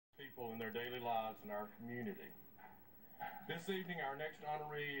in their daily lives in our community. This evening, our next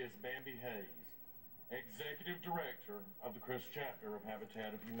honoree is Bambi Hayes, Executive Director of the Crest Chapter of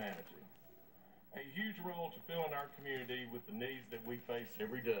Habitat of Humanity. A huge role to fill in our community with the needs that we face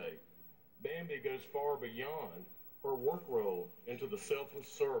every day. Bambi goes far beyond her work role into the selfless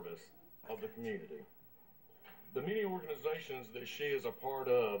service of the community. The many organizations that she is a part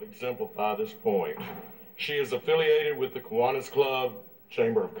of exemplify this point. She is affiliated with the Kiwanis Club,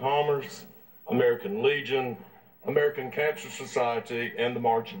 Chamber of Commerce, American Legion, American Cancer Society, and the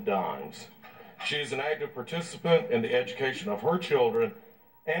March of Dimes. She is an active participant in the education of her children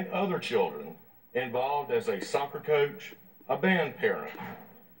and other children, involved as a soccer coach, a band parent,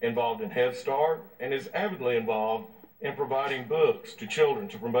 involved in Head Start, and is avidly involved in providing books to children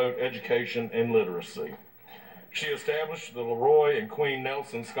to promote education and literacy. She established the Leroy and Queen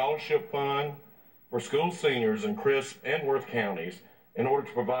Nelson Scholarship Fund for school seniors in Crisp and Worth counties in order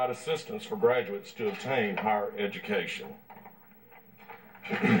to provide assistance for graduates to obtain higher education.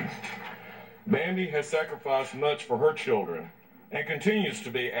 Bambi has sacrificed much for her children and continues to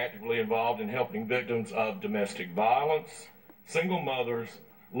be actively involved in helping victims of domestic violence, single mothers,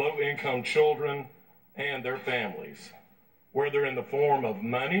 low-income children, and their families. Whether in the form of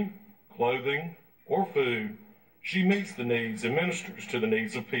money, clothing, or food, she meets the needs and ministers to the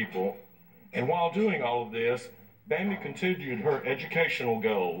needs of people. And while doing all of this, Bambi continued her educational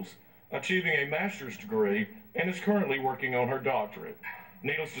goals, achieving a master's degree, and is currently working on her doctorate.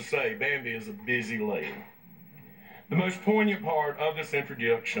 Needless to say, Bambi is a busy lady. The most poignant part of this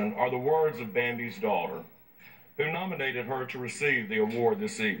introduction are the words of Bambi's daughter, who nominated her to receive the award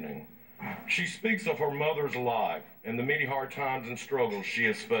this evening. She speaks of her mother's life and the many hard times and struggles she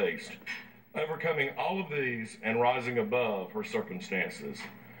has faced, overcoming all of these and rising above her circumstances.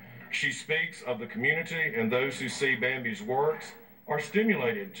 She speaks of the community, and those who see Bambi's works are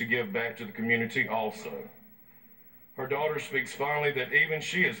stimulated to give back to the community also. Her daughter speaks finally that even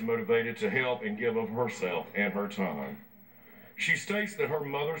she is motivated to help and give of herself and her time. She states that her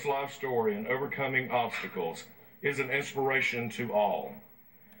mother's life story in overcoming obstacles is an inspiration to all.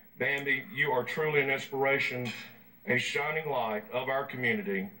 Bambi, you are truly an inspiration, a shining light of our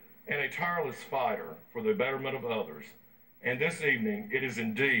community, and a tireless fighter for the betterment of others. And this evening, it is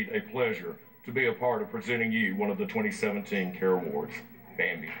indeed a pleasure to be a part of presenting you one of the 2017 CARE Awards.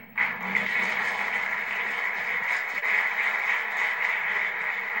 Bambi.